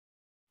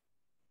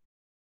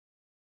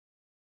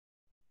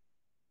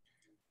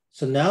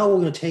So now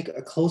we're going to take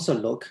a closer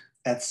look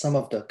at some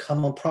of the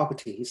common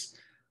properties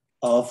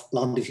of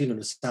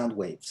longitudinal sound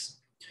waves.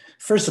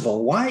 First of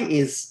all, why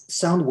is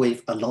sound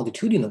wave a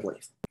longitudinal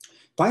wave?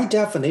 By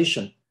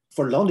definition,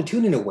 for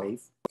longitudinal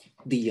wave,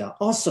 the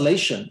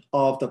oscillation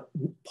of the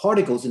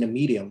particles in the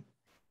medium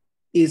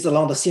is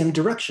along the same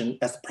direction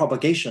as the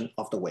propagation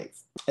of the wave.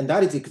 And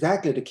that is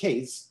exactly the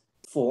case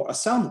for a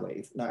sound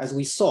wave. Now, as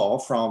we saw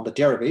from the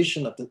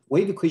derivation of the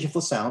wave equation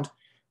for sound,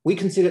 we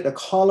considered a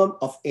column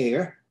of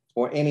air,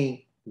 or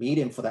any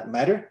medium for that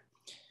matter.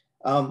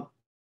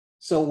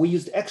 So we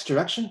used X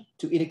direction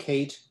to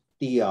indicate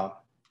the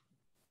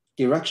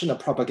direction of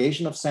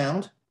propagation of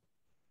sound.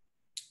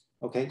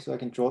 Okay, so I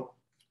can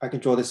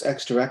draw this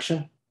X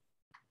direction.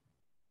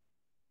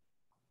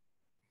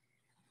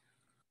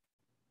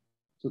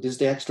 So this is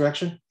the X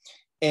direction.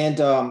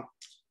 And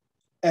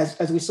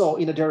as we saw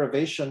in the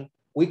derivation,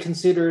 we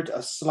considered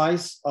a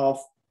slice of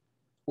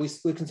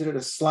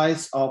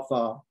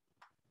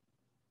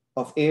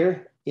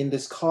air in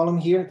this column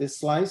here, this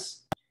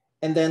slice.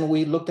 And then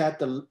we looked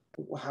at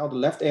how the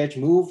left edge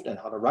moved and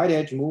how the right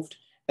edge moved.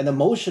 And the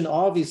motion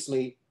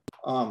obviously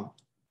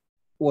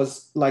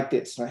was like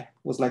this, right?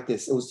 Was like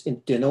this. It was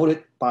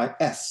denoted by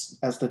S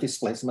as the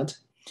displacement.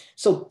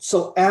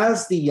 So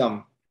as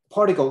the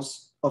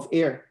particles of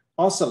air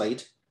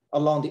oscillate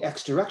along the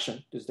X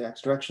direction, this is the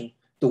X direction,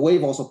 the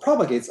wave also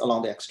propagates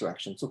along the X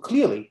direction. So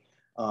clearly,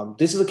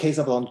 this is a case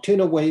of a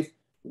longitudinal wave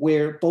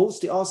where both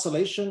the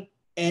oscillation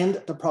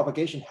and the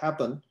propagation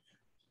happen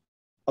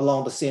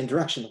along the same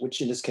direction,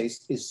 which in this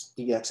case is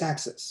the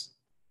X-axis.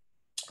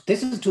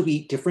 This is to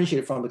be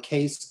differentiated from the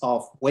case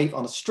of wave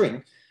on a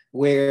string,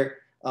 where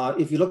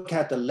if you look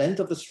at the length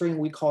of the string,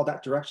 we call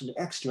that direction the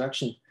X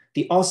direction.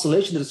 The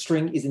oscillation of the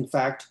string is in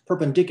fact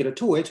perpendicular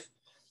to it,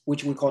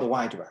 which we call the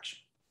Y direction.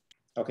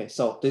 Okay,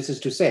 so this is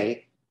to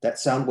say that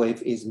sound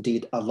wave is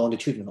indeed a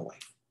longitudinal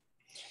wave.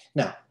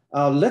 Now,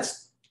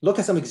 let's look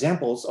at some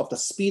examples of the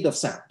speed of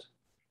sound.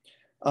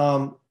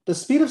 The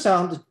speed of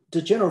sound,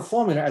 the general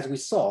formula, as we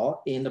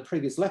saw in the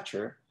previous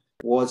lecture,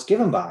 was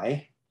given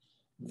by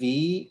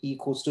V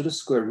equals to the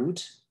square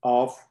root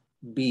of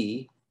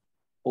B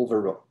over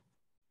rho.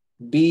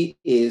 B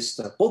is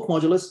the bulk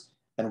modulus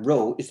and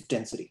rho is the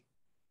density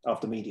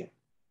of the medium.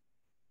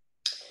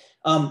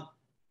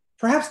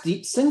 Perhaps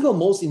the single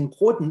most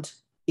important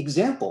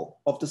example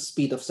of the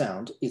speed of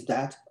sound is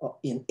that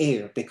in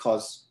air,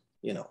 because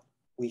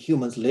we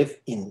humans live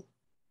in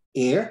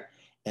air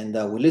and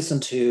we listen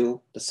to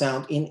the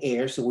sound in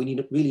air, so we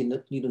really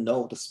need to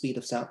know the speed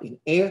of sound in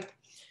air.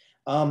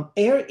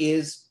 Air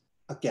is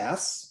a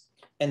gas,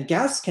 and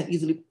gases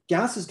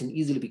can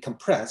easily be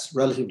compressed,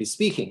 relatively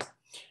speaking.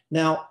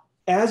 Now,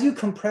 as you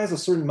compress a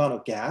certain amount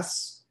of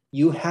gas,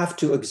 you have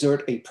to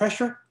exert a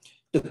pressure.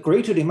 The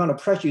greater the amount of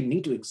pressure you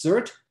need to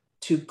exert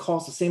to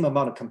cause the same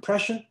amount of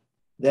compression,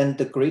 then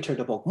the greater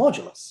the bulk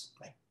modulus,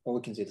 right? Or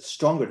we can say the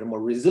stronger, the more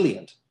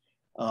resilient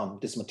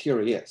this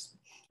material is.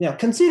 Now,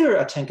 consider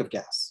a tank of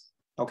gas,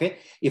 okay?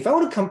 If I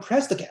want to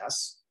compress the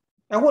gas,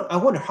 I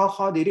wonder how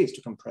hard it is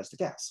to compress the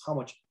gas. How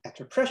much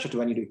extra pressure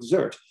do I need to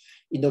exert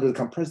in order to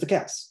compress the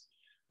gas?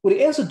 Well,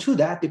 the answer to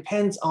that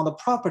depends on the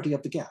property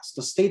of the gas,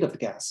 the state of the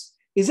gas.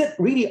 Is it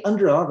really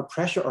under a lot of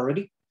pressure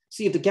already?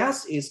 See, if the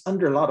gas is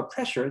under a lot of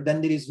pressure,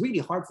 then it is really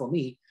hard for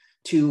me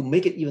to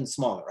make it even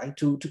smaller, right?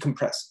 To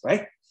compress,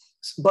 right?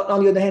 But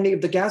on the other hand,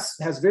 if the gas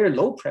has very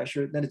low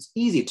pressure, then it's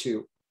easy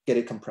to get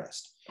it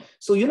compressed.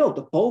 So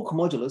the bulk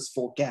modulus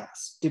for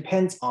gas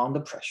depends on the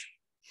pressure.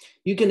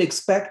 You can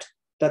expect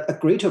that a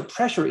greater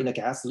pressure in a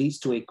gas leads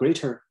to a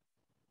greater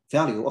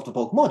value of the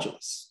bulk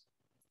modulus.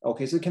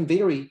 Okay, so it can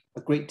vary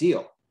a great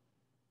deal,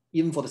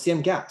 even for the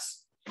same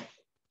gas.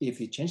 If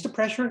you change the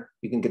pressure,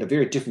 you can get a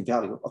very different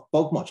value of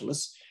bulk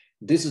modulus.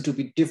 This is to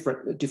be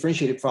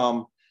differentiated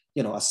from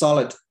a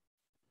solid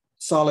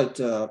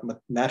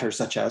matter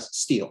such as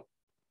steel.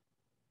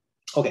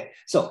 Okay,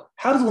 so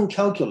how does one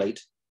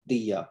calculate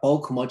the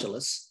bulk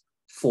modulus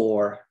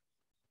for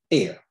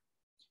air?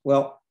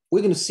 Well,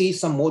 we're going to see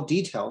some more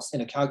details in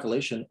the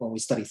calculation when we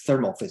study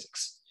thermal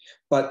physics.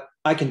 But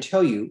I can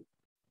tell you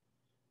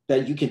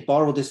that you can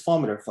borrow this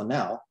formula for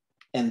now,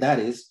 and that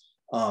is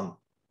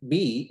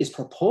B is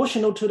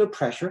proportional to the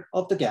pressure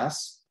of the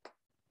gas,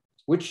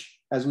 which,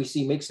 as we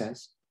see, makes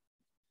sense,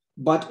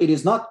 but it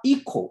is not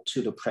equal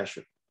to the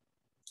pressure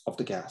of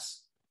the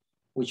gas,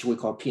 which we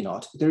call P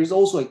naught. There is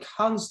also a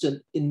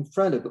constant in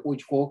front of it,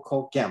 which we'll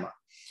call gamma.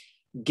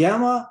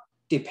 Gamma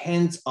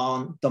depends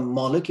on the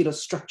molecular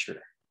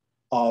structure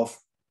of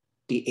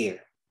the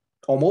air,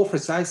 or more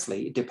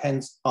precisely, it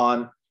depends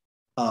on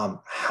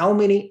how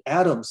many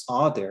atoms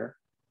are there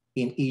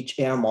in each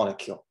air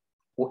molecule.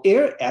 Well,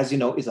 air, as you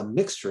know, is a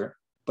mixture,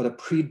 but the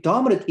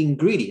predominant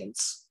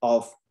ingredients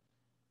of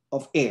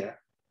air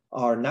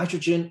are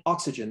nitrogen,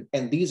 oxygen,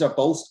 and these are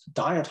both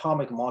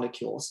diatomic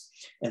molecules.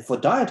 And for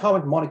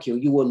diatomic molecule,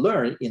 you will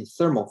learn in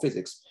thermal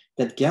physics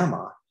that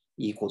gamma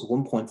equals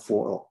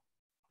 1.40.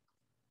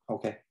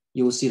 Okay,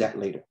 you will see that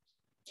later.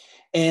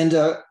 And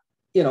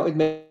it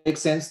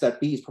makes sense that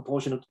B is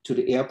proportional to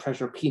the air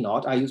pressure P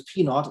naught. I use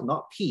P naught,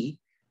 not P,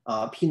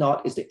 P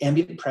naught is the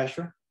ambient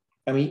pressure.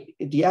 I mean,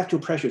 the actual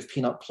pressure is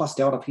P naught plus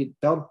delta P,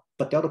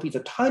 but delta P is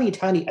a tiny,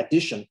 tiny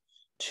addition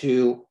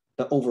to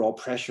the overall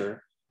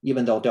pressure,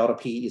 even though delta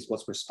P is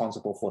what's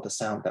responsible for the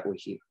sound that we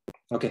hear.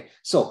 Okay,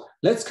 so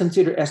let's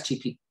consider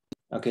STP.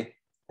 Okay,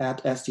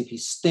 at STP,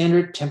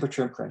 standard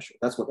temperature and pressure.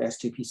 That's what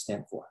STP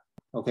stands for.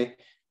 Okay,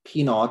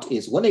 P naught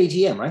is 1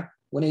 atm, right?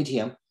 1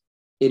 atm.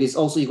 It is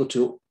also equal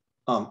to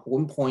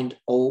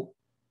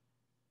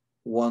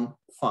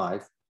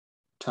 1.015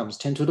 times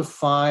 10 to the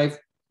 5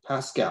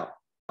 Pascal.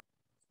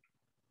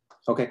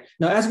 Okay,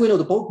 now as we know,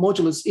 the bulk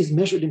modulus is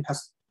measured in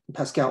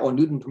Pascal or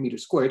Newton per meter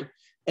squared,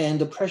 and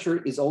the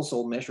pressure is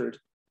also measured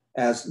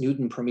as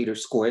Newton per meter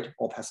squared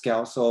or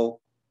Pascal, so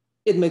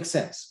it makes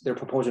sense. They're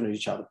proportional to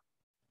each other.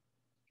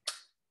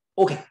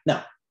 Okay,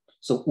 now,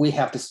 so we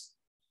have this,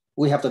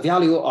 we have the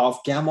value of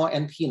gamma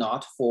and P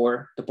naught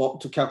for the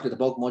bulk, to calculate the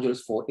bulk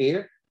modulus for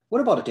air.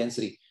 What about the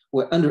density?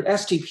 Well, under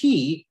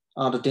STP,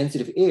 the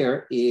density of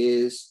air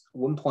is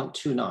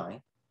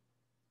 1.29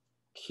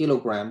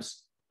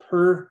 kilograms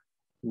per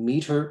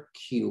meter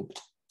cubed.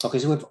 Okay,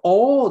 so with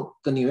all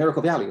the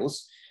numerical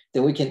values,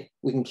 then we can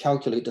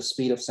calculate the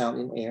speed of sound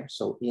in air.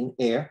 So in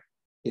air,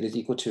 it is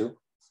equal to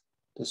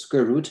the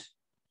square root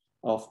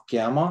of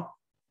gamma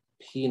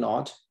P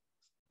naught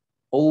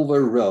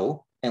over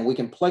rho, and we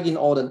can plug in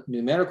all the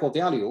numerical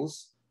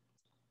values,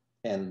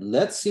 and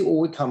let's see what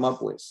we come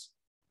up with.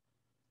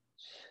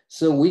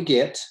 So we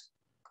get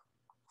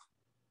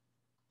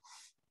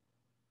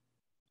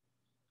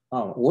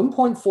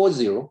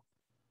 1.40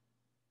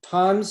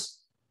 times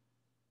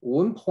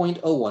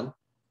 1.015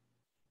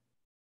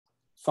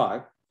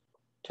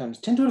 times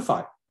 10 to the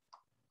 5,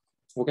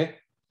 okay,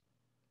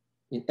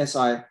 in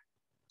SI,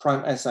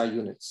 prime SI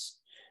units,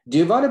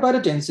 divided by the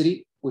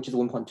density, which is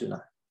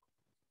 1.29.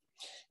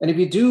 And if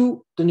you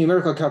do the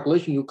numerical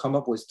calculation, you come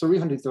up with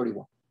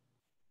 331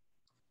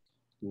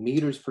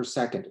 meters per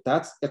second.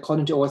 That's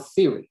according to our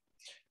theory.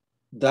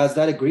 Does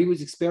that agree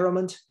with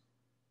experiment?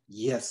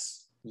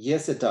 Yes,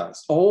 yes it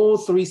does. All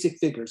 3 sig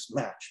figures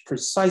match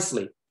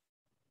precisely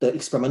the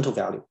experimental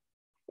value,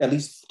 at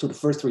least to the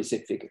first 3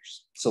 sig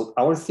figures. So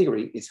our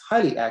theory is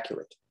highly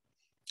accurate.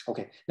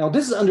 Okay, now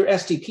this is under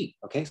STP,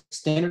 okay?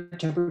 Standard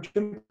temperature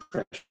and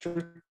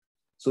pressure.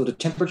 So the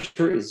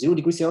temperature is 0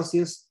 degrees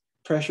Celsius,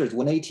 pressure is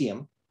 1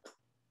 atm.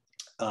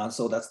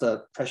 So that's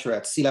the pressure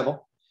at sea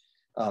level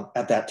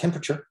at that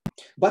temperature.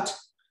 But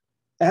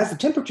as the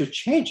temperature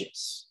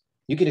changes,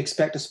 you can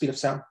expect the speed of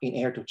sound in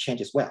air to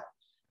change as well.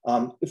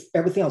 If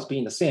everything else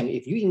being the same,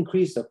 if you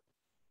increase the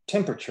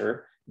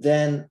temperature,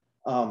 then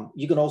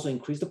you can also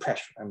increase the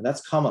pressure. I mean,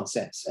 that's common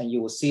sense. And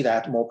you will see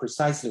that more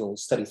precisely when we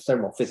study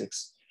thermal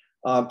physics.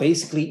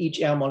 Basically, each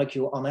air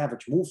molecule on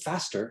average move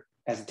faster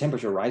as the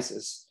temperature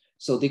rises.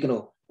 So they're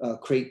going to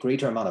create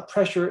greater amount of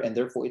pressure, and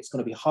therefore it's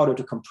going to be harder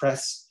to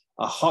compress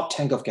a hot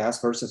tank of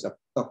gas versus a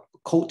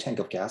cold tank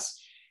of gas.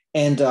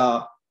 And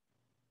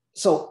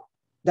so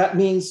that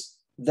means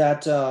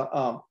that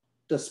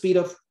the speed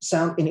of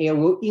sound in air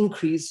will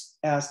increase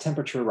as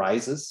temperature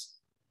rises.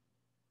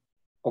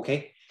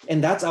 Okay,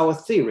 and that's our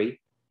theory.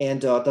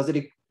 And does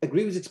it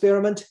agree with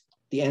experiment?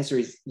 The answer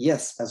is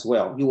yes as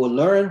well. You will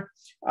learn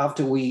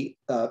after we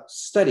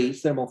study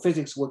thermal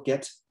physics, we'll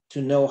get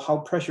to know how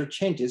pressure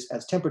changes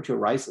as temperature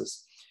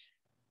rises.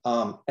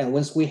 And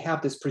once we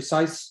have this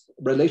precise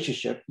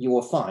relationship, you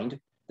will find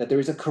that there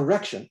is a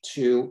correction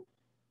to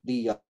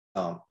the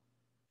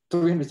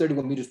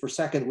 331 meters per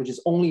second, which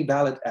is only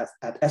valid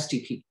at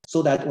STP.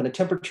 So that when the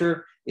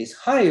temperature is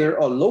higher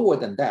or lower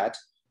than that,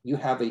 you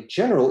have a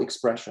general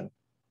expression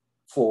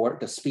for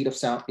the speed of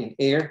sound in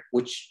air,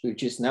 which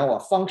is now a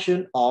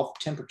function of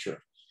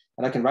temperature.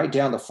 And I can write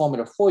down the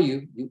formula for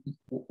you. You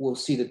will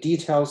see the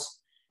details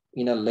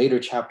in a later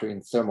chapter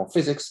in thermal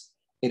physics.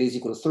 It is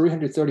equal to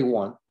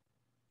 331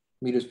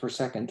 meters per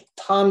second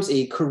times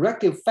a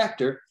corrective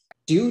factor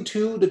due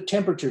to the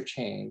temperature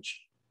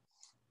change.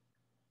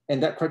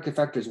 And that corrective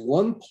factor is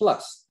 1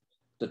 plus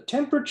the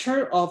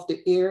temperature of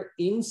the air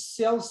in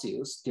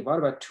Celsius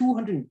divided by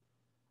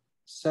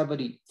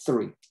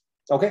 273.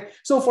 Okay,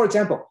 so for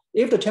example,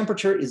 if the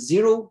temperature is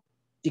 0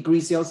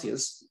 degrees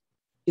Celsius,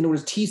 in other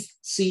words,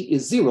 Tc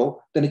is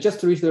 0, then it's just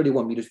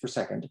 331 meters per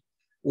second.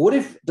 What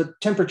if the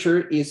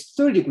temperature is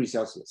 30 degrees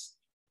Celsius?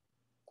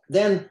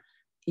 Then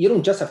you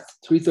don't just have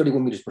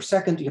 331 meters per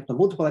second, you have to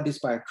multiply this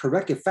by a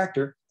corrective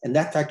factor, and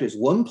that factor is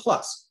 1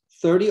 plus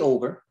 30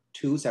 over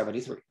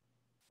 273.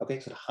 Okay,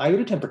 so the higher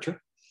the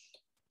temperature,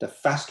 the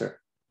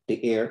faster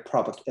the air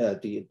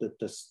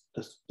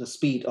the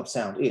speed of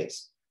sound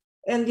is.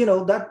 And you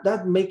know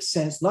that makes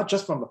sense not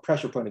just from a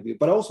pressure point of view,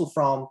 but also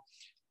from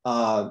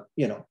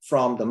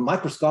from the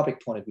microscopic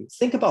point of view.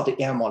 Think about the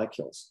air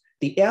molecules.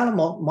 The air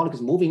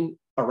molecules moving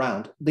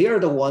around, they are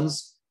the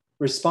ones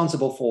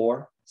responsible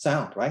for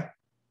sound, right?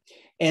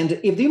 And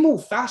if they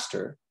move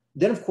faster,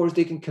 then of course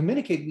they can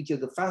communicate with each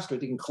other faster,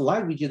 they can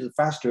collide with each other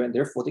faster, and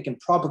therefore they can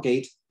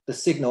propagate the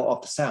signal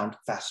of the sound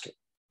faster.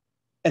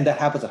 And that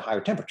happens at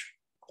higher temperature,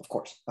 of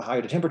course. The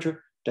higher the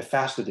temperature, the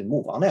faster they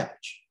move on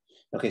average.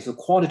 Okay, so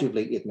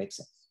quantitatively it makes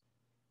sense.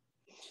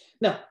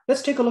 Now,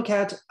 let's take a look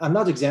at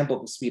another example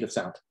of the speed of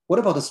sound. What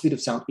about the speed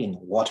of sound in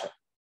water?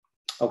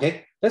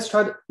 Okay, let's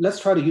try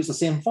to use the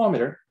same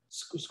formula,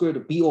 square root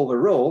of b over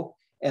rho,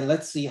 and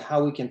let's see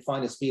how we can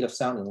find the speed of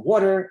sound in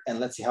water, and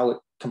let's see how it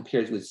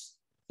compares with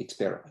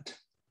experiment.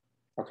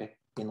 Okay,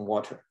 in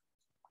water.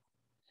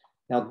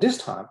 Now this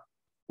time,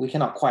 we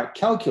cannot quite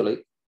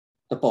calculate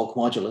the bulk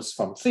modulus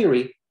from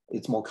theory.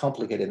 It's more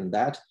complicated than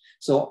that.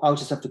 So I'll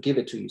just have to give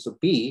it to you. So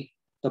B,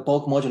 the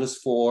bulk modulus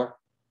for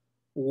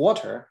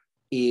water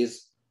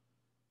is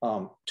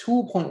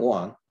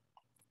 2.1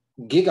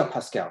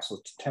 gigapascal, so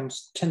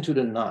 10 to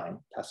the 9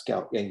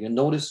 Pascal. And you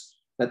notice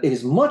that it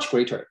is much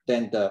greater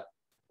than the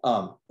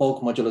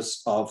bulk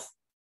modulus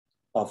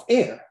of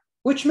air,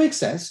 which makes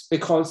sense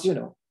because, you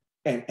know,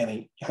 and I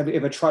mean, have you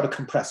ever tried to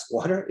compress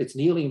water? It's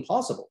nearly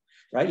impossible,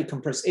 right? You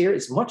compress air,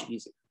 it's much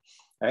easier,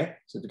 right?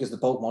 So because the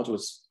bulk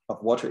modulus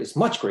of water is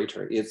much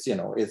greater, it's, you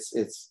know,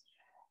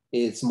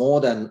 it's more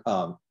than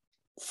 4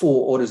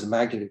 orders of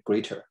magnitude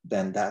greater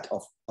than that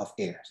of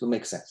air. So it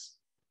makes sense.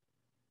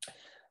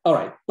 All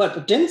right, but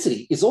the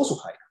density is also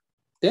higher.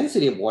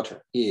 Density of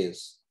water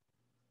it's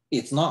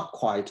not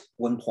quite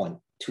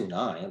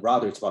 1.29,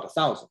 rather it's about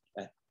 1,000,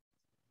 right?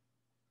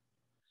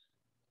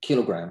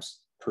 Kilograms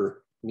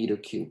per meter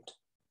cubed.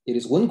 It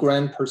is 1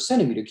 gram per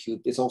centimeter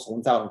cubed. It's also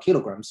 1,000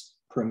 kilograms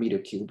per meter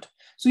cubed.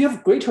 So you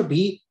have greater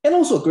B and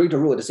also a greater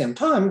rho at the same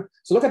time.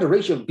 So look at the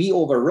ratio of B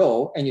over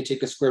rho, and you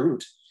take a square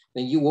root,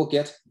 then you will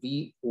get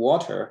V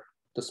water,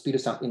 the speed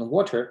of sound in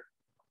water.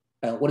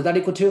 And what is that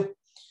equal to?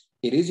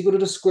 It is equal to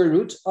the square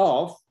root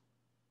of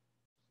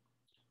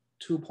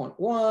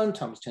 2.1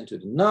 times 10 to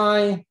the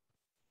 9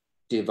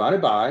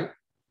 divided by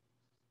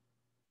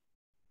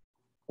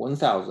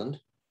 1,000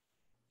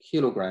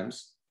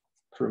 kilograms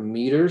per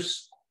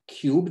meters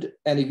cubed.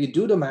 And if you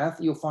do the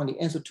math, you'll find the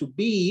answer to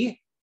be,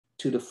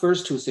 to the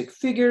first two sig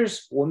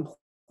figures,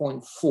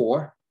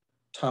 1.4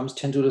 times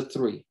 10 to the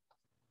 3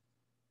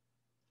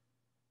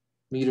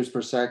 meters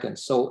per second.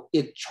 So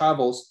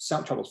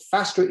sound travels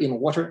faster in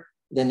water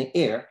than in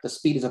air. The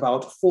speed is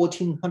about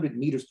 1,400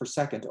 meters per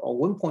second, or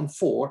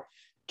 1.4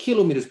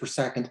 kilometers per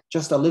second,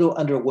 just a little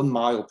under 1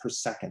 mile per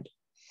second.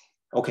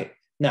 Okay,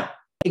 now,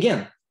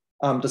 again,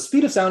 the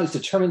speed of sound is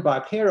determined by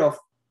a pair of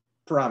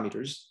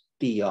parameters,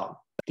 the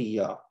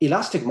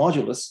elastic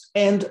modulus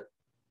and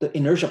the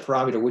inertia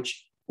parameter,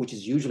 which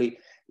is usually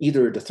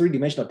either the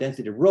three-dimensional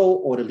density rho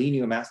or the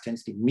linear mass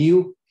density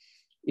mu,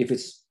 if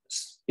it's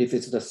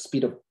the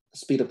speed of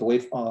the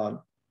wave on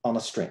a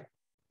string.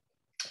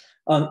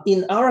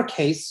 In our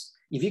case,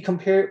 if you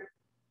compare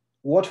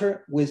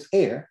water with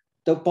air,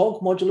 the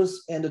bulk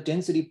modulus and the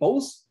density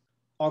both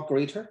are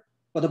greater,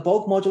 but the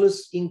bulk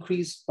modulus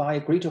increase by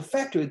a greater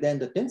factor than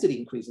the density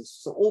increases.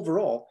 So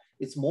overall,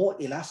 it's more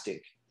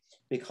elastic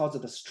because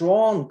of the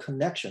strong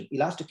connection,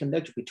 elastic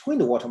connection between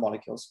the water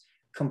molecules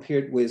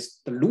compared with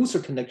the looser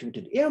connection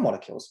between the air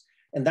molecules.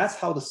 And that's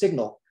how the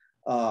signal,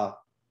 the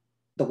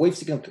wave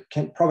signal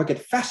can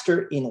propagate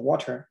faster in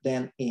water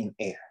than in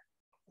air,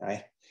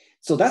 right?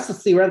 So that's the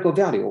theoretical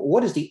value.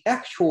 What is the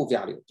actual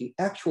value? The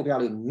actual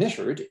value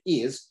measured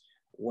is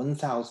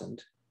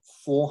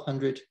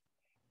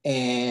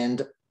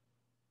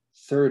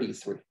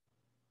 1,433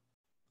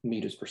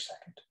 meters per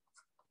second,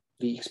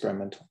 the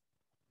experimental.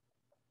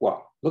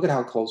 Wow, look at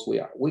how close we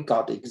are. We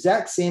got the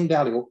exact same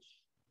value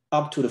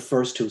up to the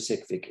first two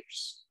sig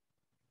figures,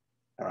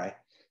 all right?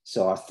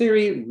 So our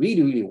theory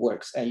really, really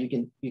works, and you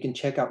can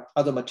check out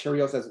other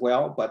materials as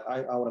well, but I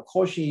want to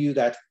caution you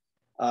that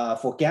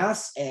for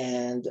gas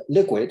and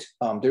liquid,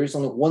 there is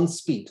only one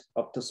speed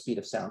of the speed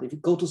of sound. If you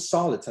go to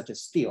solids such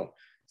as steel,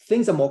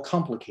 things are more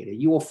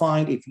complicated. You will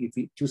find, if you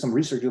do some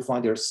research, you'll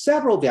find there are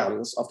several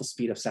values of the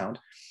speed of sound.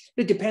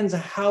 It depends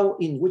on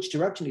in which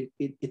direction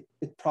it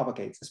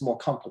propagates. It's more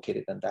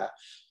complicated than that.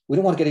 We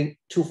don't want to get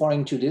too far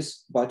into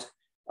this, but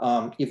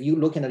if you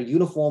look at a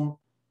uniform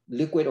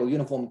liquid or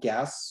uniform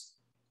gas,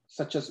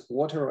 such as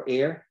water or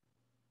air,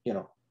 you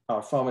know,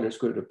 our formula is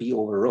greater to B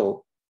over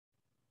rho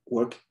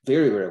work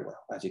very, very well,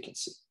 as you can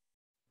see.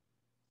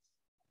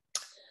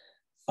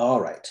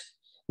 All right.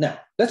 Now,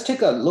 let's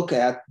take a look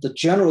at the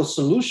general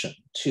solution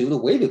to the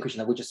wave equation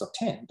that we just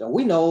obtained.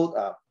 We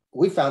know,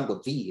 we found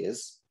what V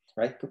is,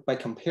 right? By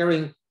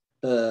comparing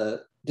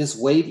this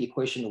wave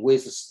equation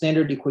with the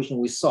standard equation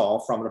we saw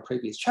from the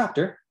previous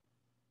chapter,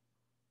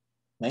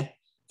 right?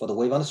 For the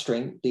wave on the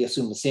string, they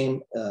assume the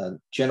same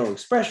general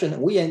expression.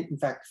 And we, in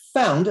fact,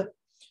 found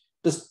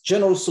this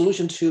general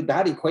solution to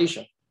that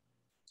equation.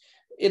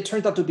 It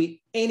turns out to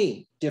be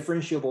any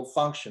differentiable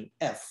function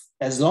f,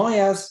 as long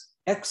as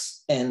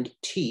x and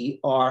t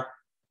are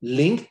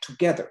linked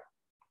together.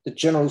 The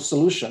general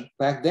solution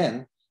back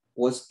then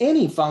was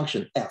any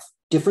function f,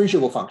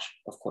 differentiable function,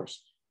 of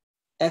course,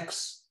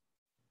 x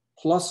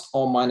plus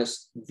or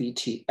minus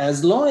vt.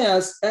 As long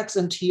as x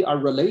and t are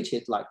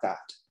related like that,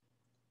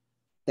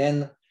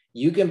 then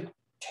you can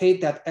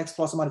take that x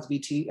plus or minus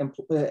vt and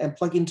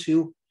plug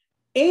into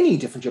any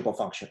differentiable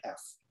function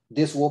f.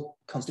 This will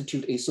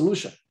constitute a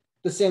solution.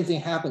 The same thing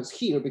happens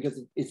here because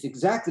it's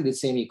exactly the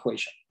same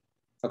equation.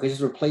 Okay,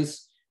 just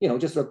replace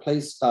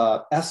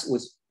s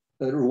with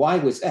y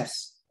with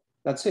s.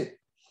 That's it.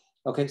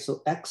 Okay,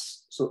 so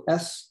s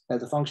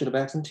as a function of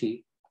x and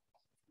t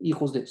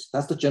equals this.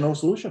 That's the general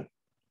solution.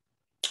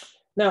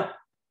 Now,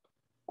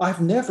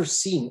 I've never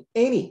seen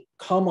any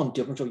common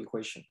differential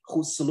equation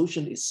whose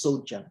solution is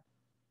so general.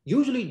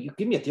 Usually, you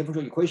give me a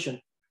differential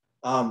equation,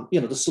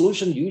 the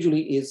solution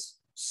usually is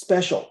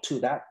special to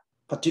that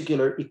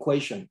particular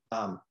equation.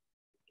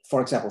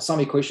 For example, some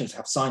equations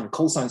have sine and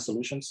cosine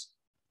solutions.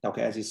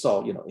 Okay, as you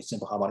saw, it's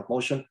simple harmonic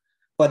motion.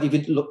 But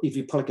if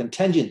you put a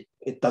tangent,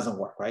 it doesn't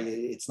work, right?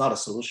 It's not a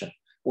solution.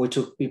 Or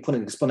we put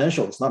an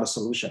exponential, it's not a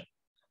solution,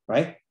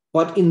 right?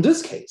 But in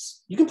this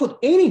case, you can put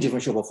any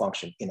differentiable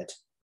function in it,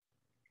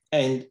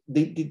 and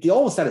they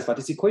all satisfy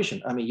this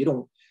equation. I mean, you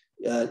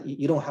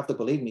don't have to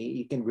believe me.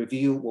 You can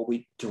review what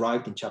we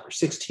derived in chapter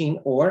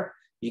 16, or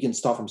you can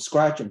start from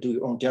scratch and do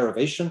your own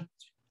derivation.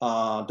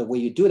 The way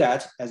you do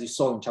that, as you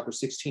saw in chapter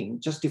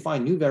 16, just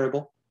define new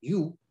variable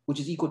u,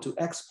 which is equal to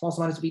x plus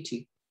minus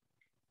bt.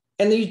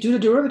 And then you do the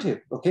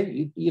derivative,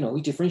 okay?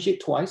 We differentiate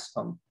twice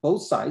on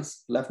both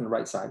sides, left and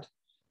right side,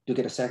 to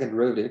get a second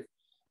derivative,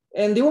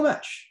 and they will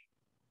match.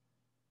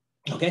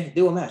 Okay,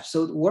 they will match.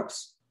 So it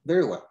works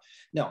very well.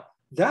 Now,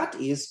 that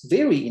is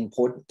very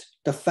important,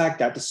 the fact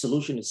that the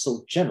solution is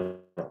so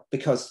general,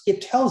 because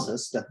it tells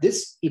us that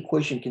this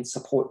equation can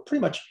support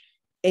pretty much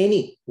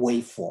any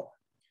waveform.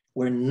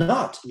 We're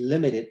not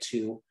limited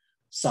to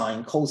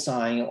sine,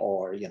 cosine,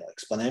 or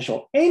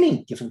exponential,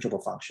 any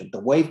differentiable function.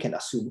 The wave can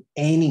assume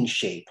any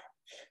shape.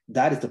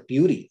 That is the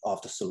beauty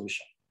of the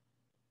solution.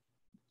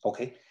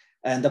 Okay,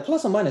 and the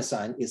plus or minus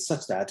sign is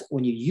such that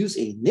when you use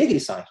a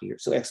negative sign here,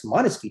 so x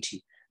minus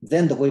vt,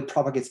 then the wave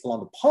propagates along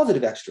the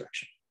positive x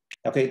direction.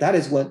 Okay, that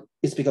is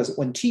it's because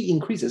when t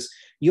increases,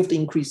 you have to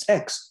increase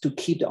x to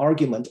keep the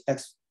argument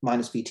x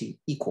minus vt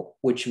equal,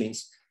 which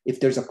means if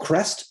there's a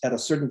crest at a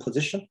certain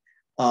position,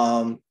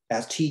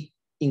 as t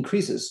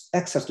increases,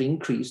 x has to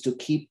increase to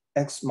keep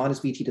x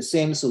minus vt the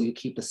same, so you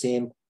keep the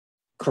same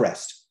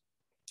crest,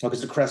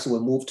 because the crest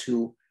will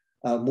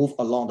move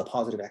along the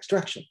positive x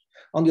direction.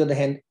 On the other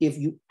hand, if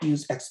you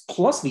use x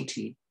plus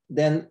vt,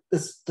 then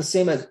it's the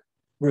same as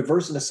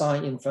reversing the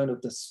sign in front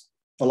of this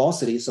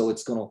velocity, so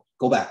it's going to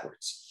go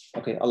backwards,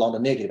 okay, along the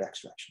negative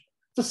x direction.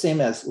 The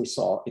same as we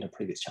saw in a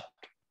previous chapter.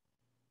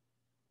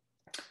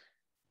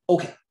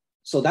 Okay,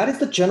 so that is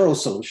the general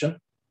solution,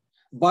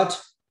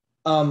 but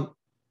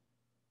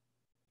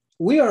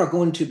we are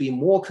going to be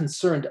more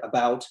concerned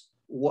about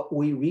what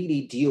we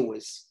really deal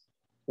with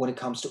when it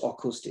comes to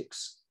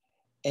acoustics.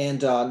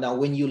 And now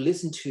when you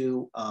listen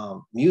to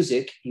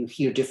music, you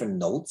hear different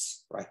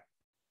notes, right?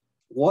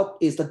 What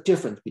is the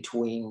difference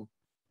between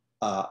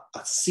a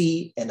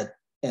C and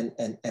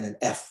an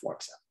F, for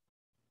example?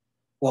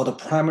 Well, the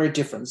primary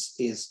difference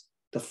is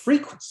the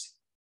frequency,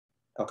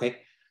 okay?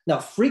 Now,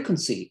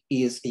 frequency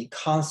is a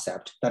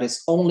concept that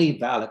is only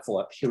valid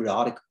for a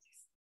periodic wave.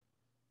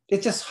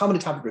 It's just how many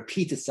times it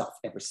repeats itself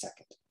every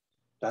second.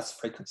 That's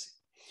frequency.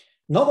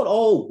 Not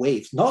all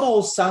waves, not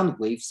all sound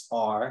waves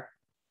are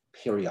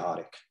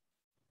periodic.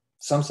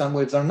 Some sound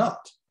waves are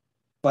not,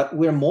 but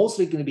we're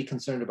mostly going to be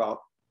concerned about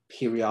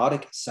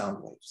periodic sound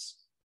waves,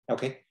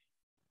 okay?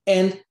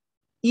 And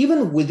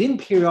even within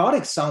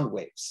periodic sound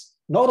waves,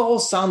 not all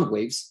sound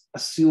waves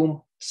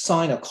assume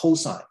sine or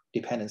cosine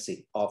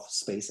dependency of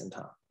space and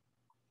time.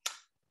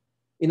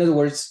 In other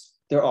words,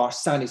 there are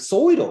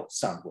sinusoidal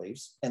sound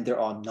waves and there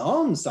are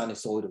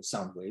non-sinusoidal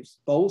sound waves.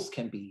 Both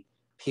can be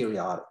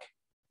periodic,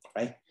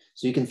 right?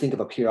 So you can think of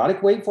a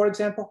periodic wave, for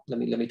example. Let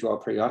me draw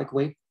a periodic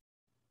wave.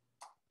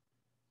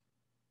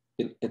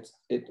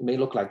 It may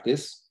look like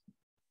this.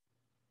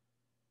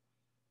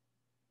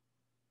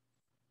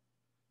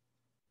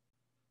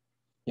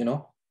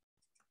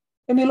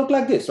 It may look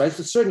like this, right?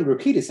 So certainly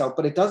repeat itself,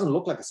 but it doesn't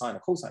look like a sine or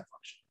cosine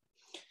function.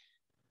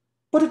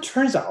 But it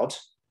turns out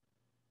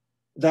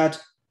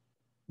that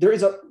there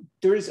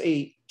is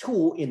a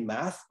tool in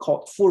math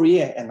called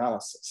Fourier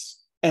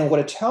analysis. And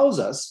what it tells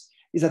us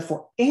is that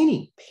for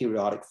any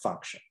periodic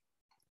function,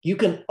 you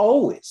can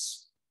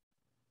always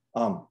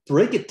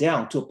break it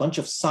down to a bunch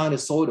of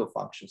sinusoidal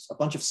functions, a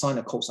bunch of sine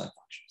and cosine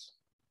functions.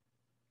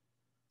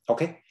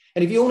 Okay?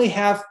 And if you only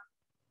have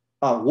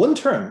one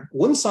term,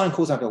 one sine,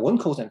 cosine, and one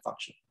cosine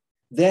function,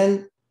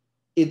 then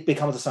it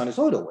becomes a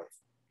sinusoidal wave.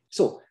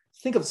 So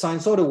think of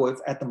sinusoidal wave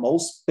at the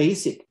most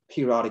basic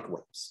periodic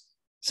waves.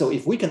 So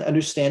if we can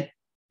understand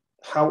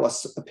how a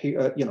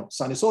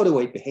sinusoidal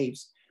wave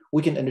behaves,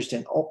 we can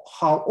understand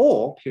how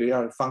all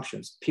periodic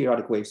functions,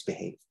 periodic waves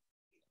behave.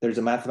 There's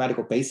a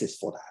mathematical basis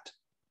for that.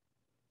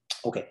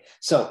 Okay,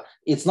 so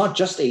it's not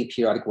just a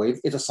periodic wave,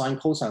 it's a sine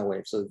cosine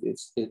wave. So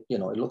it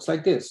looks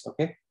like this,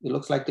 okay? It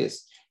looks like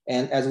this.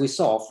 And as we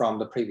saw from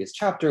the previous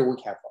chapter, we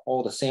have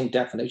all the same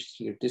definitions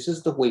here. This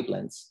is the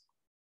wavelengths.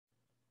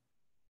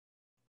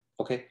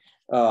 Okay,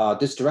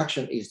 this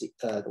direction is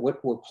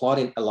what we're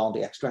plotting along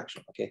the x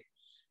direction, okay?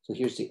 So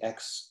here's the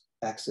x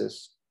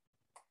axis,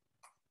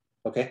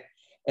 okay?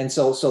 And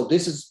so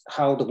this is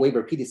how the wave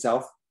repeats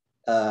itself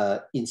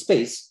in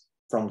space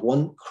from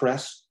one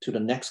crest to the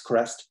next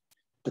crest.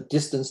 The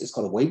distance is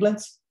called a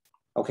wavelength,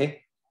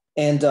 okay?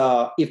 And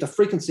if the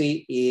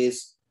frequency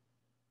is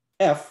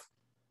f,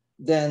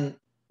 then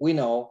we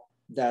know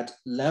that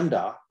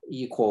lambda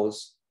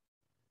equals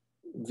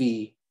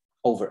v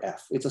over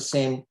f. It's the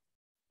same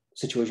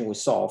situation we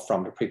saw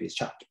from the previous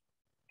chapter.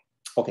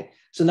 Okay,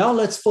 so now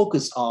let's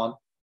focus on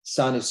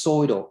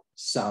sinusoidal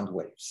sound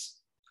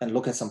waves and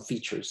look at some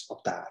features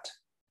of that.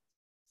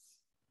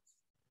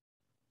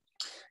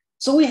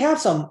 So we have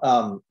some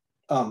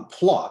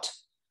plot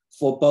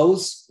for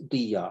both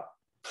the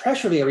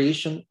pressure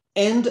variation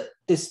and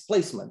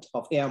displacement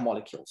of air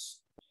molecules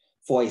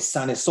for a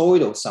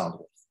sinusoidal sound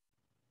wave.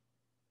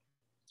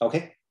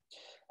 Okay,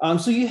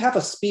 so you have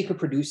a speaker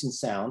producing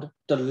sound.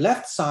 The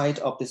left side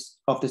of this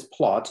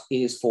plot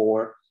is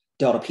for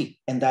delta P,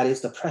 and that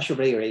is the pressure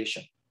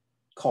variation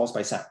caused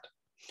by sound.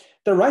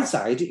 The right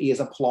side is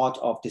a plot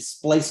of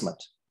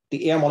displacement.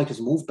 The air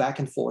molecules move back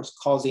and forth,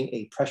 causing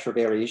a pressure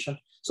variation.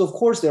 So of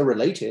course they're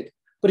related,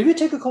 but if you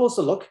take a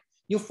closer look,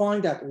 you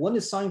find that one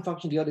is sine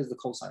function, the other is the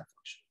cosine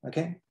function,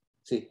 okay?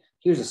 See,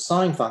 here's a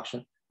sine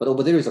function, but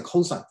over there is a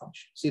cosine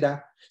function, see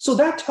that? So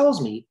that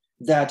tells me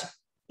that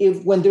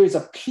when there is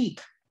a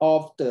peak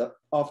of the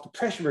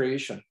pressure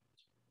variation,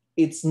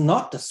 it's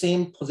not the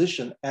same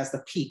position as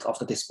the peak of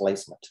the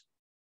displacement,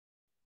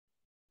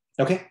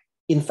 okay?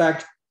 In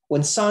fact,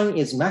 when sine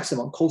is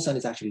maximum, cosine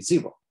is actually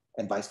zero,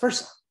 and vice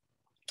versa.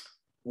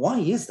 Why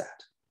is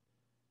that?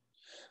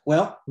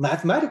 Well,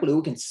 mathematically,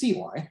 we can see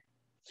why.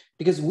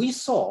 Because we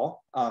saw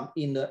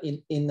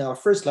in our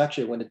first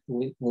lecture when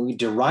we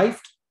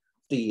derived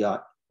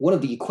one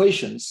of the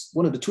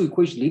two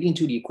equations leading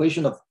to the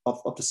equation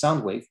of the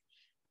sound wave,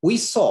 we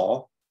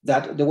saw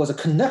that there was a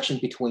connection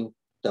between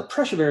the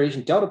pressure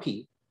variation delta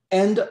P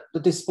and the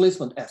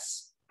displacement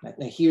S. Right?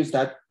 And here's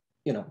that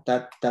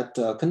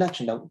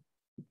connection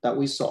that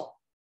we saw.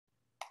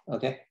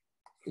 Okay,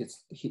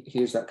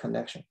 here's that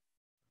connection.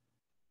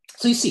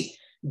 So you see,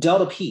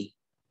 delta P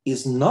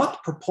is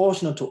not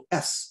proportional to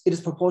S. It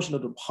is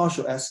proportional to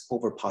partial S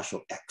over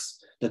partial X,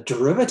 the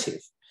derivative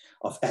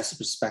of S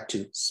with respect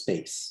to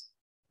space.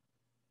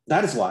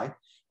 That is why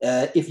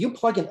if you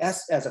plug in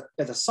S as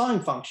a sine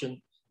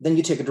function, then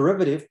you take a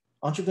derivative,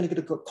 aren't you going to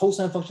get a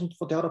cosine function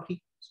for delta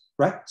P,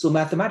 right? So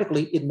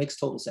mathematically, it makes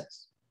total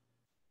sense.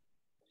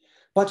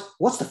 But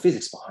what's the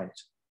physics behind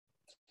it?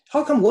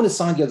 How come one is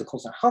sine, the other is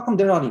cosine? How come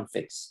they're not in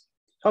phase?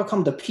 How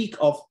come the peak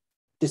of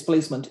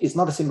displacement is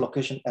not the same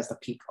location as the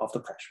peak of the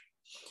pressure?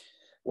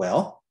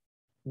 Well,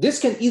 this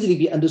can easily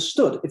be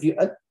understood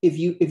if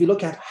you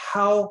look at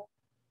how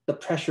the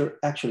pressure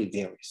actually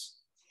varies.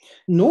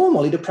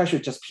 Normally, the pressure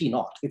is just P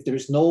naught if there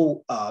is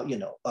no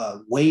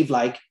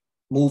wave-like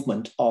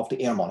movement of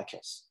the air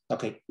molecules.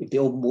 Okay, if they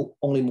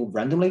only move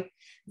randomly,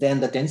 then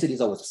the density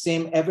is always the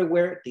same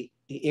everywhere. The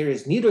air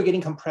is neither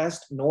getting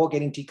compressed nor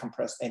getting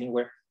decompressed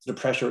anywhere. So the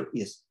pressure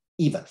is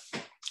even.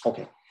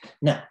 Okay,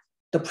 now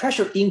the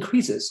pressure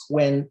increases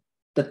when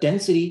the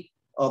density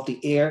of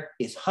the air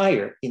is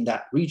higher in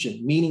that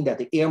region, meaning that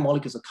the air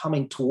molecules are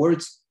coming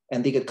towards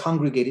and they get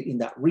congregated in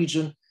that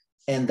region,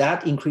 and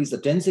that increases the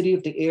density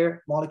of the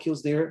air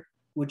molecules there,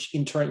 which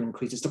in turn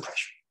increases the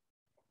pressure.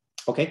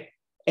 Okay,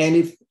 and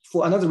if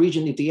for another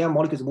region, if the air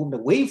molecules are moving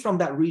away from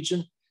that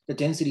region, the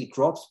density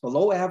drops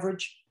below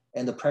average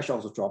and the pressure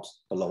also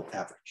drops below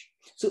average.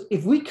 So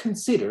if we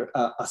consider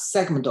a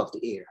segment of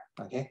the air,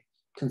 okay,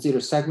 consider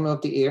a segment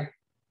of the air,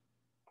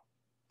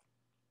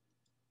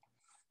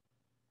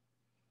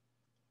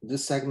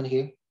 this segment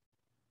here.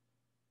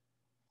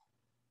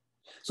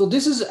 So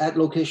this is at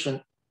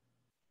location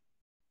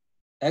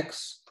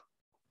X,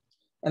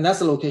 and that's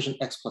the location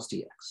X plus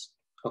dx.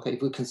 Okay,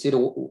 if we consider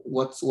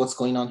what's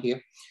going on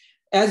here.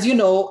 As you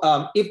know,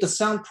 if the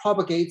sound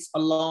propagates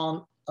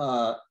along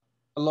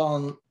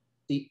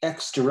the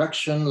X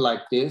direction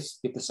like this,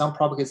 if the sound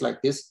propagates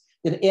like this,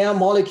 then air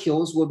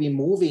molecules will be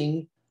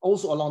moving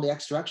also along the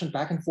X direction,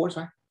 back and forth,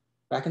 right?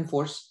 Back and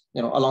forth,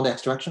 along the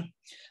X direction.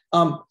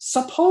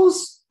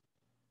 Suppose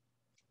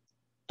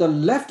the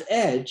left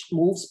edge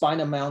moves by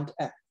an amount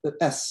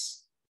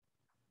S.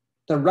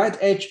 The right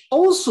edge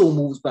also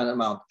moves by an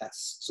amount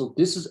S. So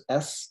this is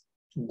S,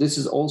 this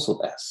is also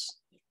S.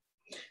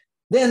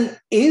 Then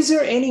is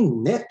there any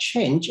net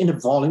change in the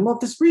volume of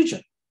this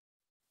region?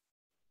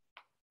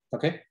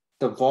 Okay,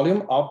 the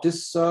volume of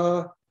this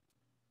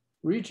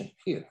region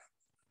here.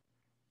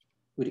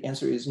 Well, the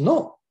answer is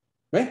no,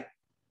 right?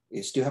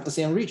 You still have the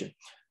same region.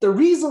 The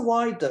reason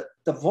why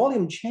the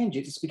volume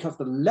changes is because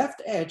the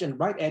left edge and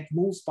right edge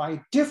moves by a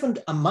different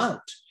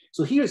amount.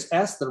 So here is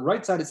S, the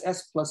right side is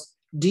S plus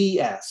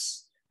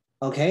ds,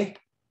 okay?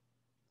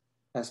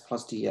 S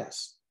plus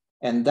ds.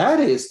 And that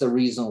is the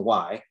reason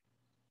why,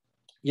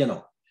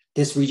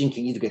 this region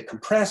can either get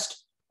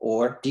compressed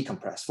or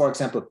decompressed. For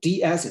example, if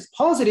ds is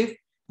positive,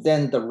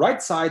 then the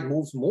right side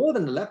moves more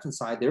than the left-hand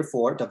side,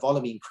 therefore the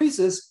volume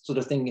increases, so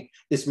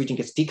this region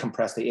gets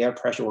decompressed, the air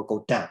pressure will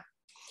go down.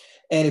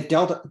 And if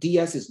delta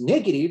ds is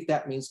negative,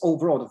 that means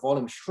overall the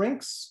volume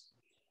shrinks,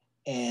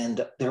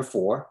 and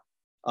therefore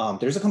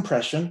there's a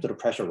compression, so the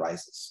pressure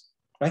rises,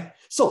 right?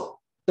 So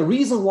the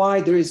reason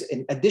why there is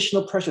an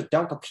additional pressure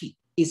delta P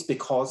is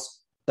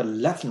because the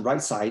left and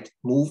right side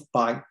move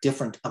by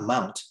different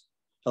amount.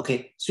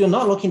 Okay, so you're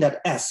not looking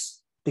at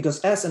S,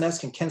 because S and S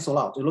can cancel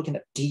out. You're looking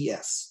at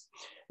ds.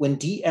 When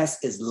ds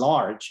is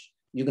large,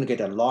 you're going to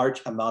get a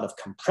large amount of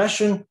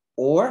compression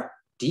or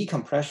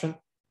decompression,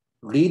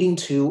 leading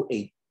to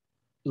a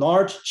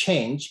large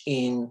change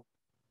in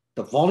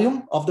the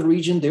volume of the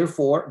region,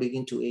 therefore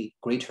leading to a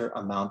greater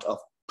amount of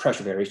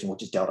pressure variation,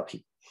 which is delta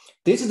P.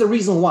 This is the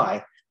reason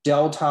why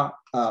delta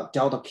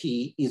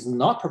P is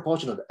not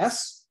proportional to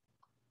S,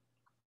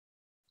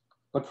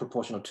 but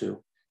proportional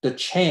to the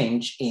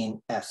change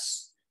in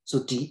S.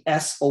 So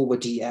ds over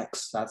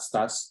dx, that's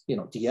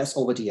ds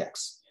over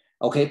dx.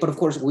 Okay, but of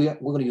course we're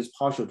going to use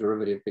partial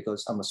derivative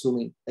because I'm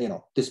assuming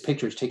this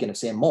picture is taken at the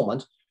same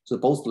moment. So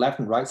both left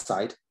and right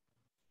side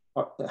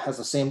has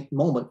the same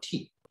moment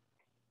t.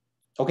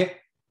 Okay,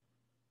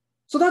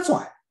 so that's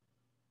why.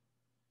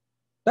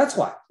 That's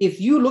why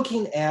if you're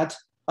looking at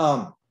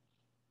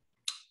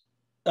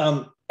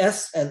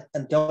S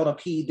and delta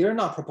P, they're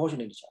not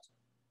proportional to each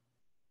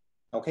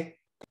other. Okay,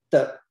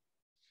 the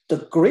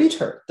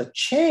greater the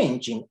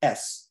change in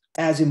S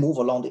as you move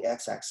along the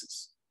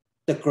x-axis,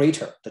 the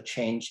greater the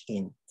change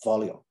in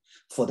volume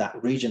for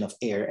that region of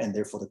air, and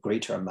therefore the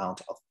greater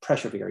amount of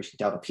pressure variation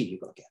delta P you're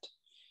going to get.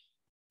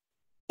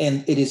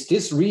 And it is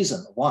this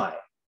reason why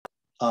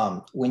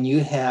when you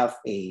have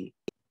a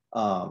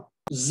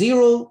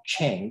zero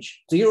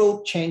change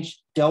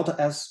delta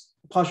S,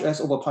 partial S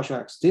over partial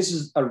X, this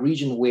is a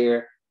region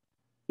where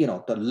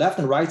the left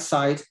and right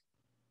side,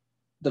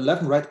 the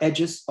left and right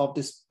edges of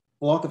this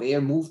block of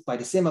air move by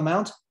the same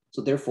amount.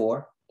 So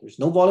therefore, there's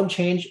no volume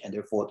change, and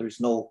therefore there's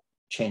no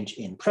change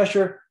in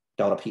pressure.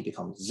 Delta P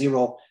becomes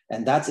zero.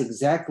 And that's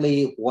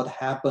exactly what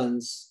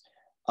happens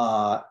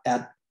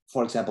at,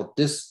 for example,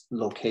 this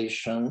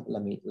location.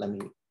 Let me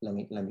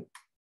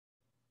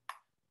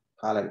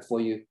highlight it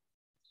for you.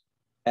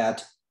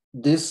 At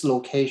this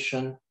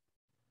location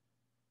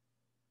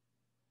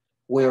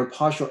where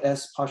partial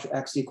S, partial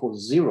X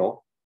equals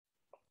zero.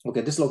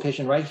 Okay, this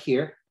location right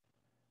here,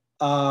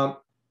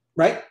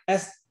 right?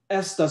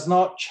 S does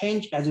not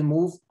change as you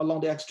move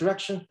along the X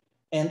direction,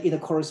 and in a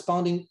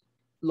corresponding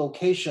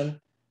location,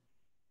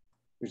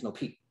 there's no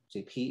P.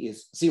 So P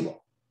is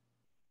zero.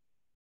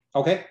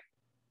 Okay.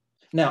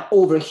 Now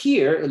over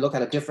here, look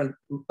at a different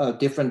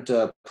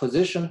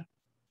position.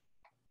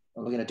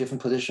 I'm looking at a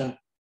different position.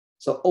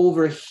 So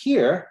over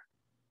here,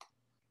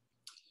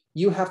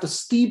 you have the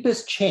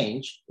steepest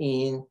change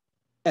in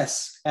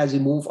S as you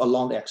move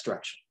along the X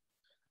direction.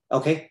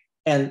 Okay,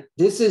 and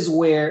this is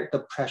where the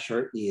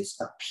pressure is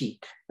a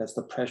peak. That's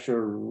the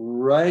pressure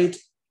right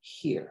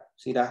here.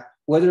 See that?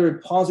 Whether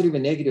it's positive or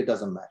negative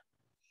doesn't matter.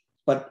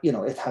 But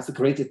it has a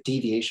greater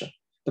deviation.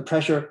 The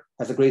pressure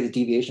has a greater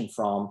deviation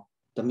from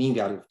the mean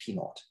value of P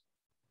naught.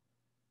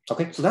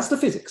 Okay, so that's the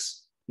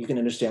physics. You can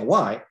understand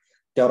why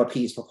delta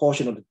P is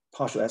proportional to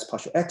partial S,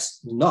 partial X,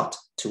 not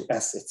to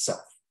S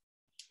itself.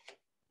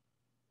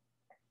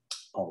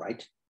 All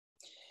right.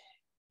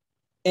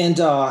 And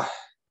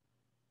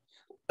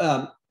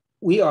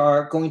we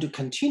are going to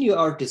continue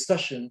our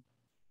discussion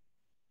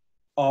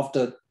of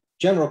the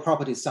general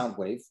properties of sound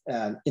wave.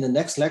 And in the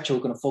next lecture,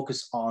 we're going to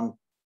focus on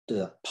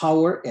the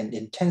power and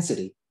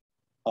intensity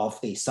of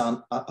a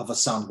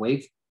sound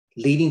wave,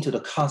 leading to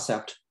the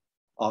concept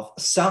of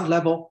sound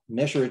level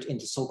measured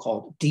into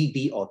so-called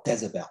dB or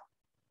decibel.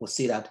 We'll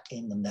see that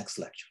in the next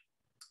lecture.